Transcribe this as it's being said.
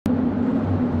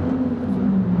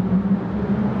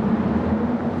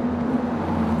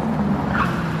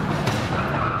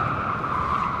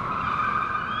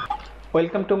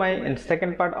Welcome to my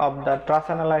second part of the truss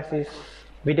analysis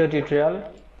video tutorial.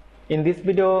 In this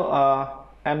video,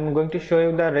 I'm going to show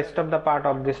you the rest of the part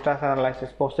of this truss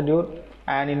analysis procedure.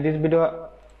 And in this video,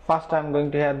 first I'm going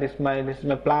to have this is my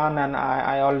plan, and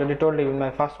I already told you in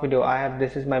my first video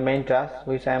this is my main truss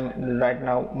which I'm right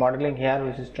now modeling here,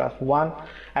 which is truss 1,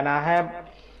 and I have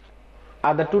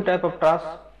other two type of truss,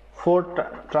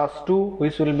 truss 2,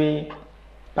 which will be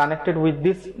connected with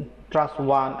this truss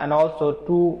 1, and also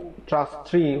two truss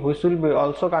 3 which will be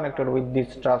also connected with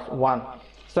this truss 1.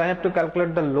 So I have to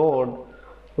calculate the load,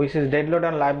 which is dead load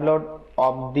and live load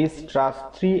of this truss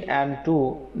 3 and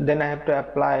 2. Then I have to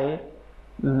apply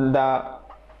the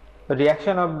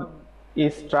reaction of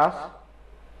each truss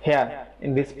here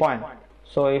in this point.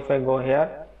 So if I go here,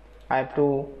 I have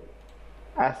to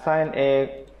assign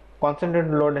a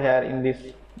concentrated load here in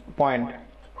this point.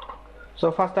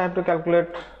 So first I have to calculate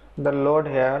the load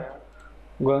here.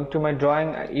 Going to my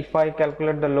drawing, if I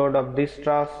calculate the load of this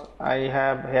truss, I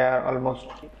have here almost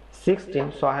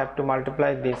 16, so I have to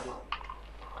multiply this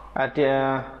at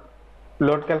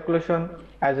load calculation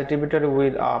as a tributary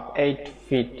width of 8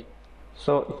 feet.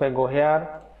 So if I go here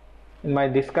in my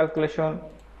this calculation,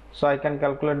 so I can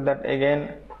calculate that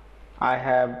again. I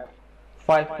have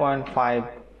 5.5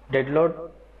 dead load,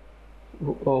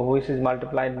 which is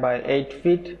multiplied by 8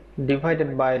 feet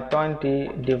divided by 20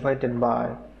 divided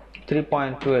by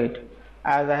 3.28,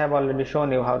 as I have already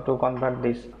shown you how to convert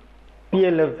this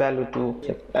PLF value to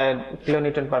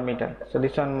kilonewton per meter. So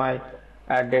this one my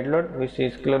dead load, which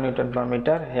is kilonewton per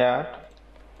meter here,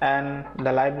 and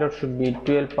the live load should be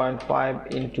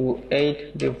 12.5 into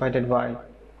 8 divided by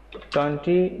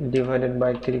 20 divided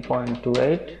by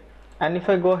 3.28. and if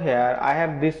I go here, I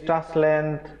have this truss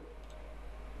length.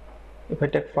 If I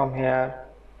take from here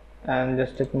and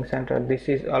just taking center, this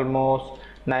is almost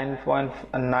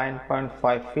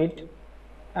 9.5 feet,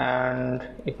 and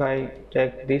if I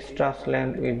take this truss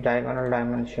length with diagonal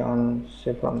dimension,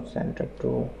 say from center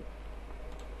to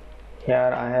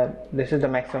here, I have this is the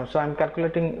maximum. So I'm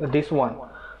calculating this one.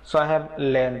 So I have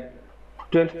length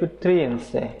 12 feet 3 inch.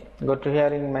 Say go to here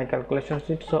in my calculation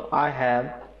sheet. So I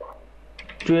have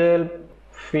 12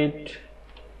 feet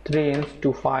 3 inch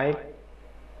to 5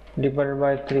 divided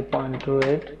by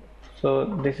 3.28. so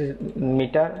this is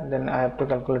meter. Then I have to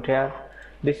calculate here,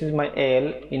 this is my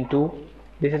L into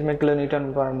this is my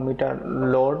kilonewton per meter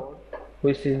load,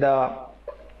 which is the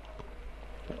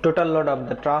total load of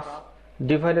the truss,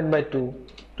 divided by 2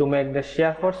 to make the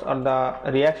shear force or the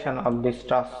reaction of this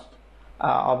truss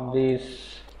of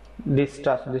this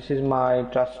truss. This is my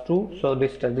truss 2. so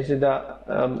this is the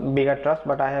bigger truss,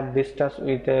 but I have this truss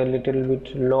with a little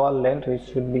bit lower length, which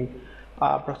should be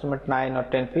approximate 9 or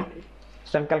 10 feet.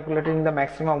 So I'm calculating the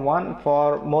maximum one.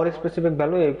 For more specific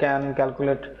value, you can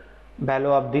calculate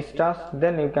value of this truss,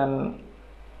 then you can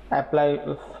apply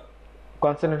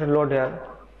concentrated load here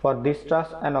for this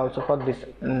truss and also for this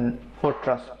fourth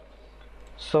truss.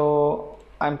 So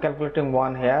I'm calculating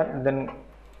one here, then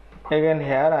again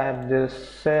here I have this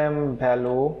same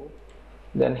value,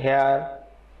 then here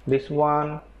this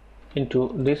one into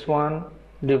this one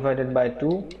divided by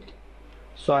 2.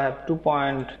 So I have 2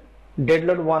 dead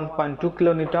load 1.2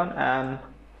 kilonewton, and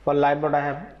for live load I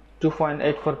have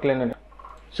 2.84 kilonewton.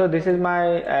 So this is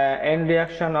my end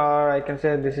reaction, or I can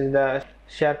say this is the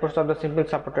shear force of the simple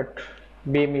supported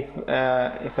beam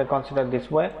if I consider this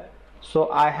way. So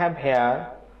I have here,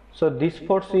 so this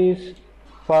force is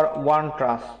for one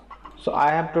truss. So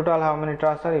I have total how many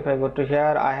trusses? If I go to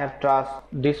here, I have truss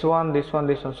this one, this one,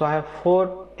 this one. So I have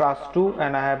 4 truss 2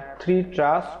 and I have 3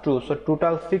 truss 2. So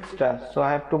total 6 truss. So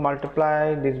I have to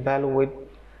multiply this value with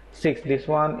 6. This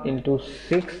one into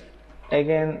 6.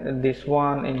 Again this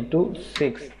one into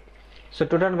 6. So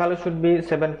total value should be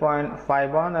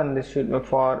 7.51, and this should be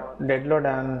for dead load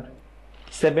and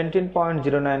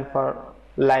 17.09 for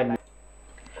live load.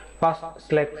 First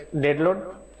select dead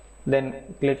load, then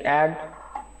click add.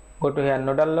 Go to here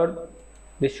nodal load,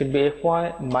 this should be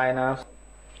Fy minus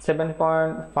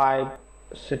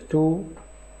 7.52,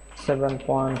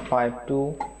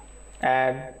 7.52,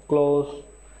 add, close,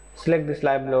 select this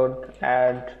live load,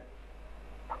 add,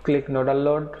 click nodal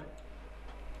load,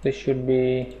 this should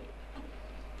be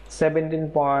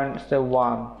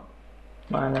 17.1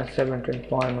 minus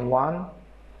 17.1,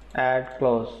 add,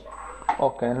 close.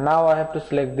 Okay, now I have to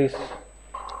select this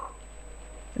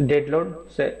dead load,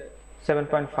 say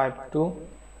 7.52,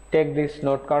 take this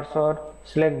node cursor,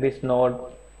 select this node,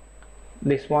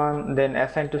 this one, then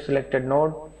assign to selected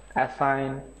node,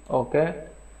 assign, okay.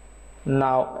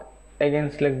 Now again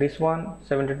select this one,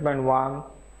 17.1,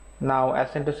 now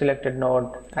assign to selected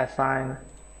node, assign,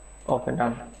 okay,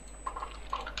 done.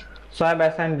 So I have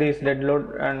assigned this dead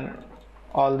load and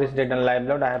all this dead and live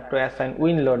load. I have to assign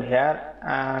win load here,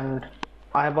 and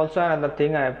I have also another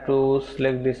thing. I have to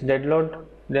select this dead load,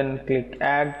 then click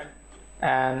add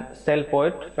and cell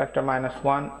point factor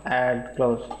 -1 add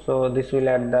close. So this will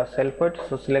add the cell point.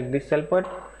 So select this cell point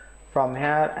from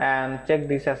here and check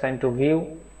this assign to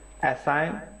view,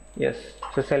 assign, yes,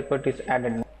 so cell point is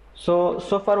added. So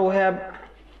far we have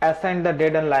assigned the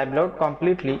dead and live load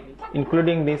completely,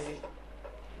 including this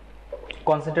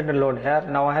concentrated load here.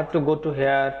 Now I have to go to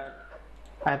here,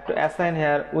 I have to assign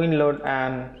here win load,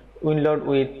 and win load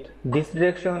with this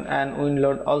direction and win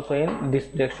load also in this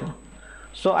direction.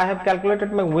 So I have calculated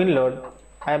my win load.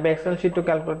 I have Excel sheet to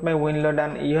calculate my win load,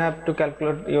 and you have to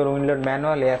calculate your win load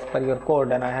manually as per your code,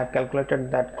 and I have calculated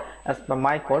that as per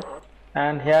my code.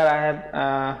 And here I have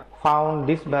found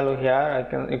this value here.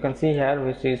 You can see here,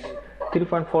 which is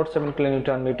 3.47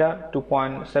 kilonewton meter,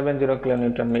 2.70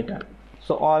 kilonewton meter.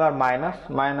 So all are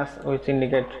minus, which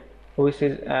indicate which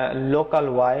is local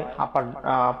y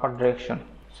upper direction.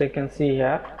 So you can see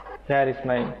here is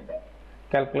my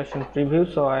calculation preview.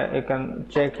 So you can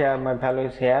check here, my value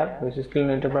is here, which is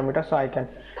kilonewton per meter. So I can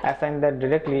assign that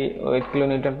directly with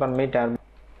kilonewton per meter.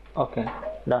 Okay,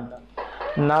 done.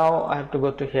 Now I have to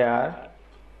go to here.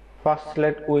 First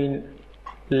select win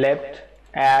left,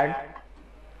 add,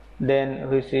 then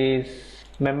which is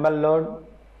member load,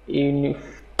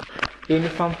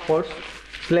 uniform force.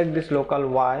 Select this local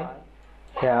y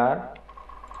here.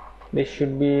 This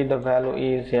should be, the value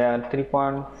is here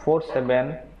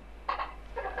 3.47.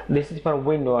 this is for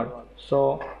windward.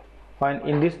 So when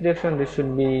in this direction, this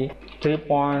should be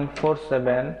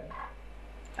 3.47,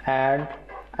 add,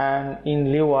 and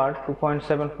in leeward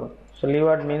 2.74. so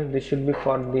leeward means this should be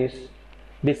for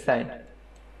this side.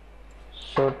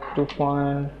 So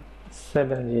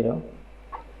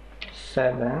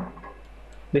 2.707.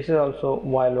 This is also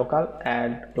y local,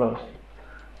 add, close.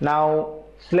 Now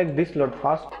select this load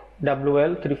first,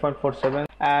 WL 3.47,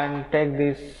 and take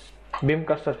this beam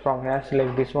cursor from here.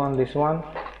 Select this one,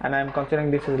 and I am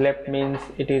considering this is left, means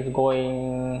it is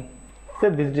going, say,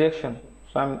 this direction.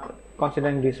 So I am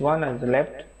considering this one as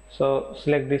left. So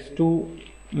select these two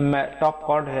top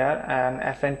chord here and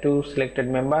assign to selected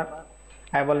member.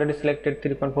 I have already selected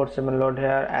 3.47 load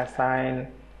here, assign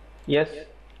yes,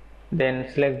 then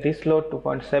select this load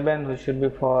 2.7, which should be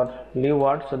for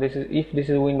leeward. So this is, if this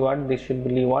is windward, this should be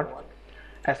leeward.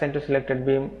 Assign to selected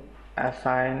beam,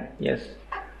 assign yes.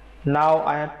 Now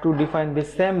I have to define the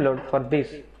same load for this.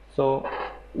 So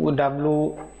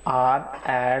WR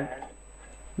add,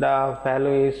 the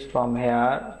value is from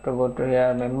here to go to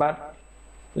here, member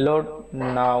load.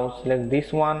 Now select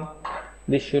this one,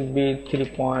 this should be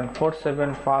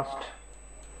 3.47 first,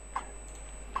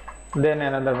 then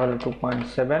another value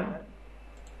 2.7,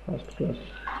 first close.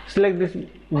 Select this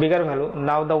bigger value.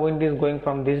 Now the wind is going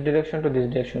from this direction to this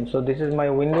direction. So this is my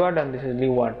windward and this is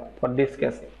leeward for this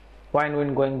case. When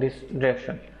wind going this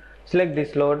direction, select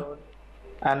this load,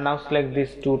 and now select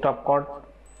these two top chord.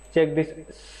 Check this,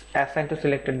 assign to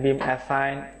selected beam,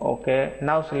 assign, okay.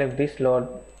 Now select this load,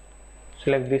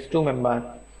 select these two member,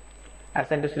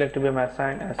 assign to selected beam,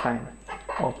 assign,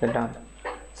 okay, done.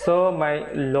 So my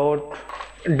load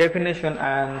definition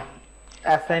and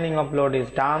assigning of load is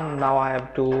done. Now I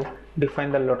have to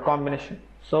define the load combination.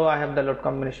 So I have the load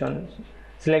combination.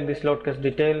 Select this load case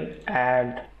detail,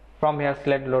 add. From here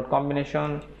select load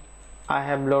combination. I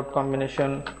have load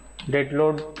combination dead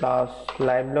load plus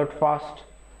live load first.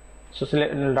 So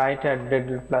select right at dead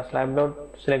load plus live load.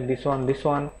 Select this one,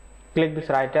 click this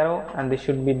right arrow, and this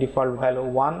should be default value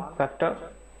 1 factor,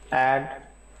 add.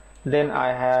 Then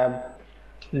I have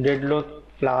dead load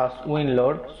plus win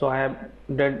load. So I have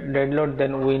dead load,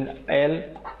 then win L.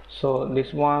 So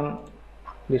this one,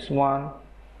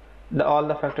 all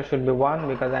the factors should be 1,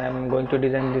 because I am going to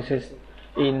design this is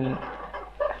in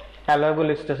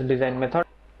allowable stress design method.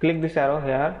 Click this arrow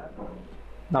here.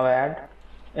 Now add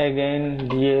again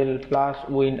DL plus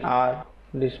win R,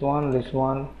 this one,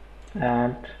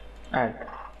 and add,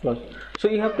 close. So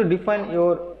you have to define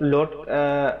your load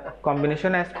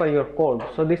combination as per your code.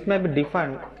 So this may be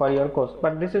defined for your course,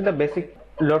 but this is the basic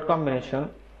load combination.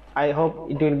 I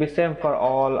hope it will be same for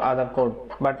all other code,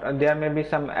 but there may be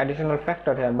some additional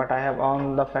factor here, but I have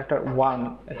on the factor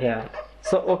 1 here.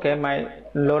 So okay, my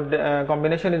load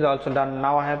combination is also done.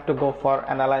 Now I have to go for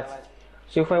analysis.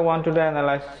 So if I want to do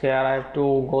analysis here, I have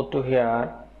to go to here,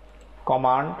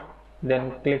 command,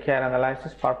 then click here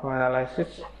analysis, perform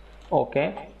analysis,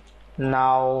 okay.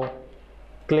 Now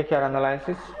click here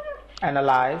analysis,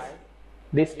 analyze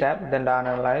this tab, then done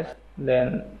analyze,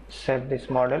 then set this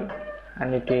model,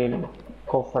 and it will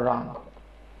go for run,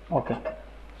 okay.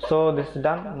 So this is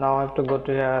done. Now I have to go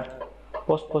to here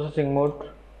post processing mode.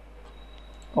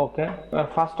 Okay,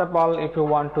 first of all, if you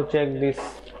want to check this,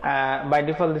 by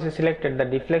default this is selected, the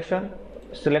deflection.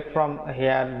 Select from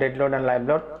here dead load and live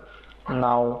load.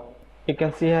 Now you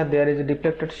can see here there is a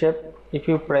deflected shape. If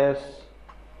you press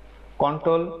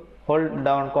Ctrl, hold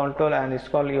down Ctrl and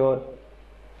scroll your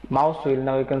mouse wheel,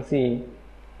 now you can see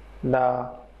the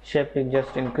shape is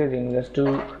just increasing, just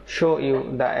to show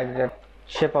you the exact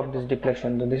shape of this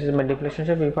deflection. So this is my deflection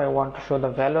shape. If I want to show the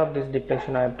value of this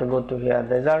deflection, I have to go to here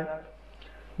result,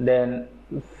 then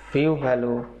view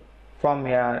value, from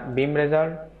here beam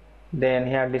result, then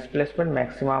here displacement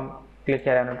maximum, click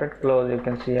here annotate, close. You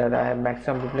can see here I have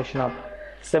maximum deflection of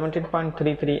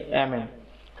 17.33 mm.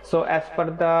 So as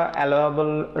per the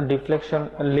allowable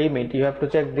deflection limit, you have to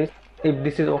check this if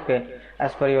this is okay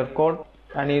as per your code,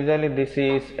 and usually this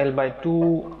is L by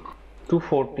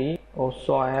 240.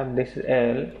 Also I have this is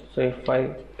L, so if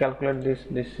I calculate this,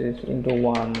 this is into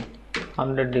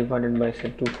 100 divided by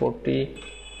say 240,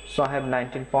 so I have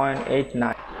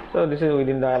 19.89. so this is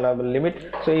within the allowable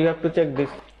limit. So you have to check this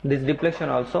deflection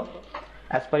also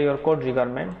as per your code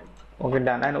requirement. Okay,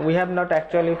 done. And we have not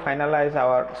actually finalized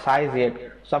our size yet,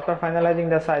 so after finalizing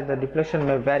the size, the deflection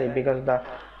may vary because the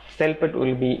cell pit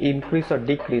will be increase or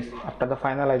decrease after the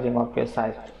finalizing of your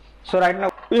size. So right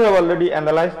now we have already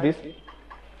analyzed this.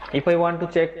 If I want to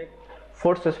check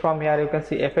forces, from here you can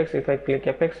see FX. If I click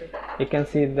FX, you can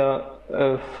see the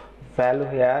value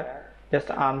here. Just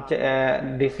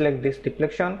deselect this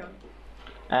deflection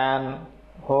and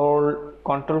hold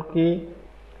Ctrl key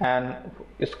and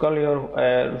scroll your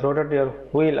rotate your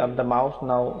wheel of the mouse.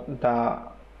 Now the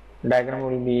diagram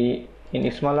will be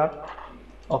in smaller.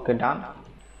 Okay, done.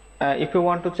 If you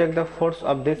want to check the force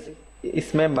of this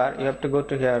member, you have to go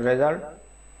to here result,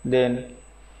 then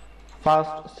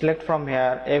first select from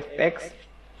here FX,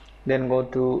 then go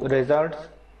to results,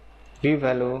 view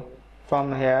value,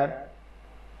 from here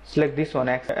select this one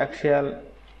axial,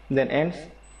 then ends,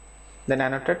 then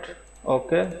annotate.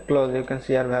 Okay, close. You can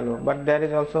see our value, but there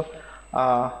is also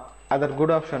other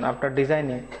good option after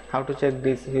designing how to check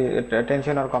this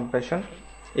tension or compression.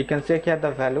 You can check here the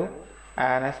value,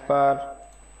 and as per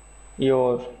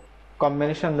your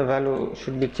combination the value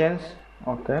should be changed.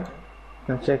 Okay, you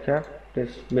can check here it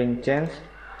is being changed.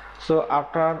 So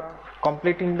after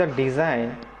completing the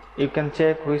design, you can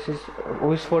check which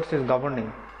force is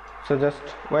governing. So just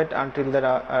wait until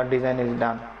the design is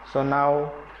done. So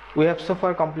now we have so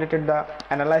far completed the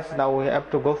analysis. Now we have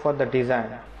to go for the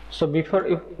design. So before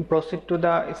you proceed to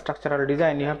the structural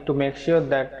design, you have to make sure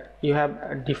that you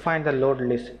have defined the load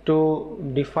list. To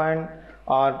define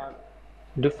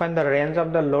the range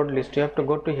of the load list, you have to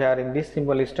go to here in this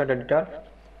symbol Staad editor.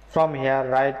 From here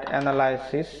write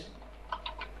analysis,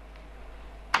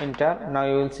 enter. Now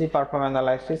you will see perform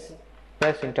analysis,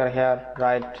 press enter. Here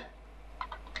write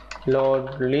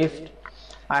load list.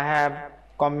 I have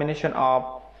combination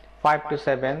of 5 to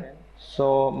 7,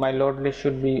 so my load list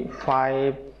should be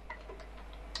 5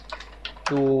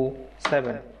 to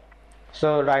 7.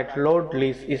 So write load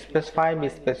list space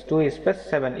 5 space 2 space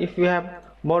 7. If you have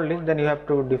more list, then you have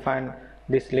to define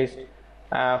this list.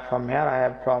 From here I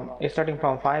have from starting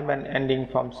from 5 and ending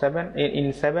from 7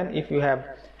 in 7. If you have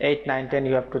 8, 9, 10,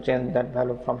 you have to change that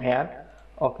value from here.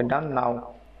 Okay, done.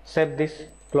 Now save this,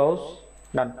 close,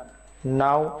 done.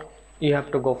 Now you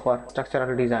have to go for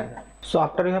structural design. So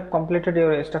after you have completed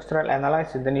your structural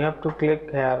analysis, then you have to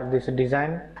click here this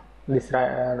design, this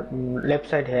left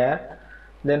side here.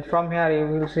 Then from here you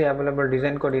will see available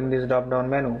design code in this drop down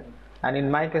menu, and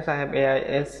in my case I have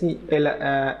ASD.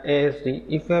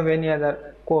 If you have any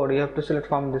other code, you have to select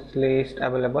from this list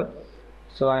available.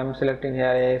 So I am selecting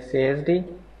here ASD,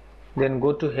 then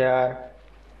go to here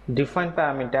define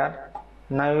parameter.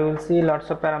 Now you will see lots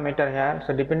of parameter here.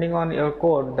 So depending on your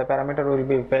code, the parameter will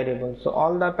be variable. So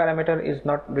all the parameter is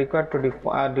not required to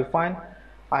define.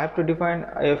 I have to define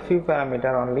a few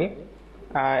parameter only.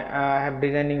 I have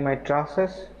designing my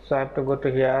trusses, so I have to go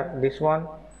to here this one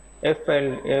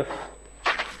FYLD,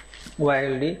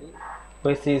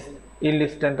 which is yield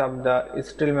strength of the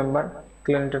steel member,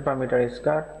 kilometer per meter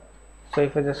square. So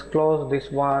if I just close this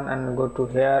one and go to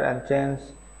here and change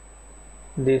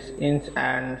this inch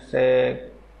and say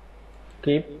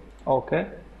keep. Okay,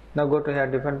 now go to here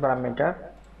different parameter.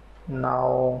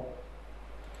 Now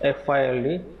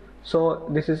FYLD, so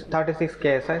this is 36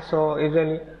 KSI. So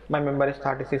usually my member is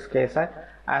 36 KSI.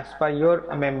 As per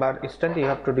your member strength, you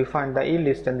have to define the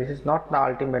yield strength. This is not the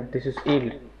ultimate, this is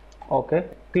yield. Okay,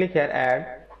 click here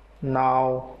add.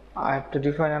 Now I have to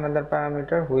define another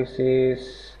parameter, which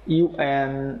is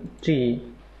UNT,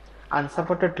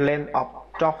 unsupported length of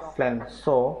top flange.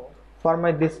 So for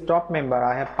my this top member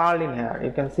I have purlin here.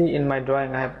 You can see in my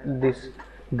drawing I have this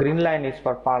green line is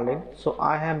for purlin, so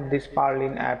I have this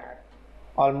purlin at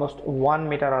almost 1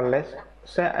 meter or less.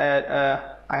 Say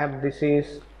I have this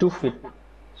is 2 feet,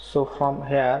 so from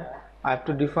here I have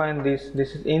to define this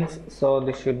is inch, so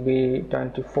this should be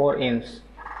 24 inch.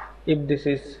 If this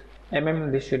is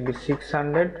mm, this should be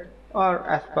 600, or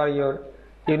as per your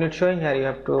unit showing here you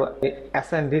have to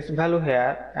assign this value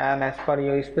here, and as per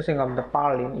your spacing of the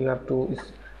purlin you have to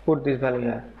put this value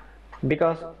here,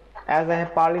 because as I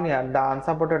have purlin here, the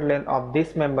unsupported length of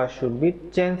this member should be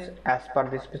changed as per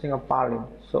the spacing of purlin.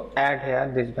 So add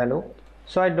here this value.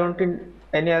 So I don't need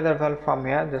any other value from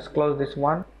here, just close this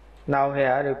one. Now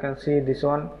here you can see this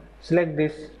one, select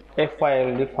this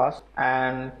FYLD first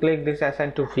and click this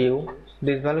assign to view.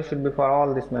 This value should be for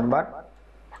all this member,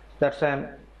 that's why I'm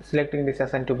selecting this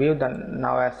assign to view. Then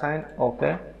now assign,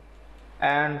 okay.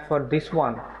 And for this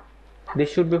one,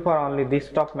 this should be for only this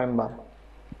top member,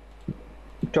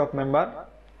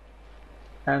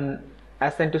 and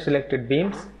assign to selected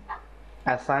beams,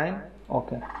 assign,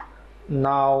 okay.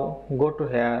 Now go to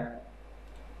here,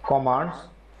 commands.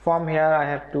 From here I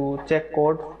have to check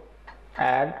code,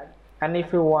 add, and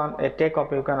if you want a take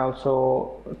up you can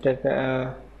also take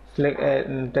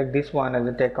take this one as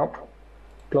a take up,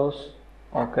 close,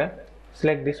 okay.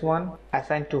 Select this one,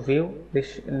 assign to view.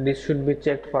 This should be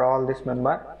checked for all this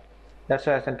member, that's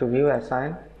why assign to view,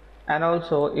 assign. And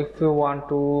also if you want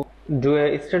to do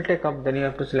a still take up, then you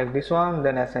have to select this one,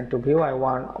 then assign to view. I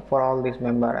want for all this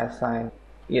member, assign,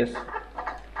 yes,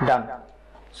 done.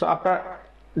 So after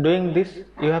doing this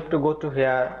you have to go to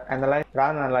here, analyze,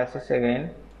 run analysis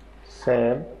again,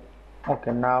 save,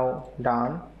 okay. Now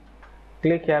done.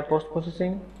 Click here post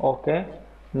processing, okay.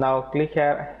 Now click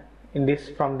here in this,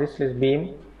 from this list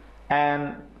beam,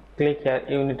 and click here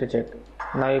unity check.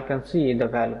 Now you can see the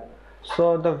value.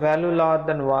 So the value lower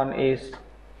than 1 is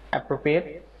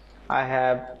appropriate. I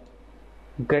have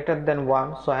greater than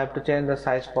 1, so I have to change the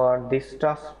size for this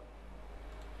truss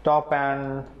top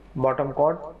and bottom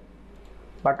chord,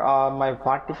 but my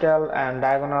vertical and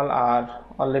diagonal are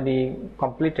already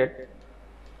completed,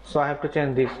 so I have to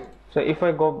change this. So if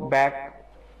I go back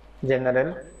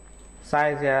general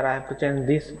size, here I have to change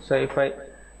this. So if I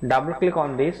double click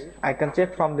on this, I can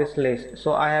check from this list.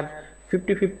 So I have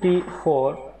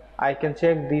 50-54, I can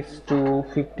check this to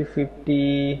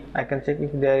 50-50, I can check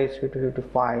if there is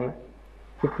 50-55,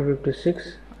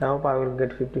 50-56, I hope I will get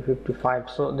 50-55.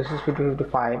 So this is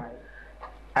 50-55,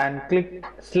 and click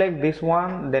select this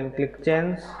one, then click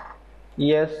change,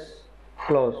 yes,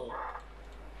 close.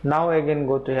 Now again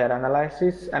go to here,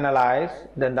 analysis, analyze,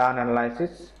 then done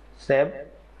analysis, save,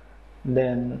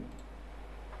 then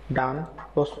done,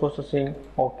 post processing,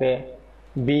 okay,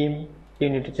 beam,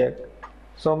 unity check.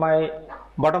 So my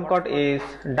bottom cut is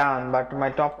done, but my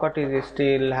top cut is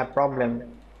still have problem,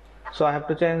 so I have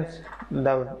to change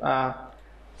the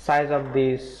size of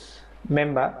this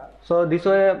member. So this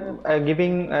way,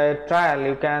 giving a trial,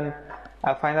 you can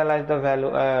finalize the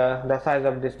value, the size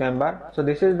of this member. So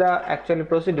this is the actual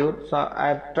procedure. So I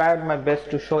have tried my best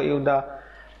to show you the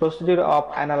procedure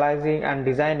of analyzing and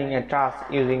designing a truss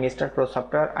using Staad Pro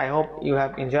software. I hope you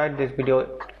have enjoyed this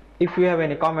video. If you have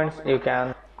any comments, you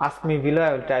can ask me below,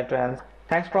 I will try to answer.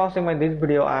 Thanks for watching this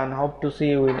video and hope to see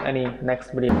you in any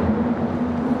next video.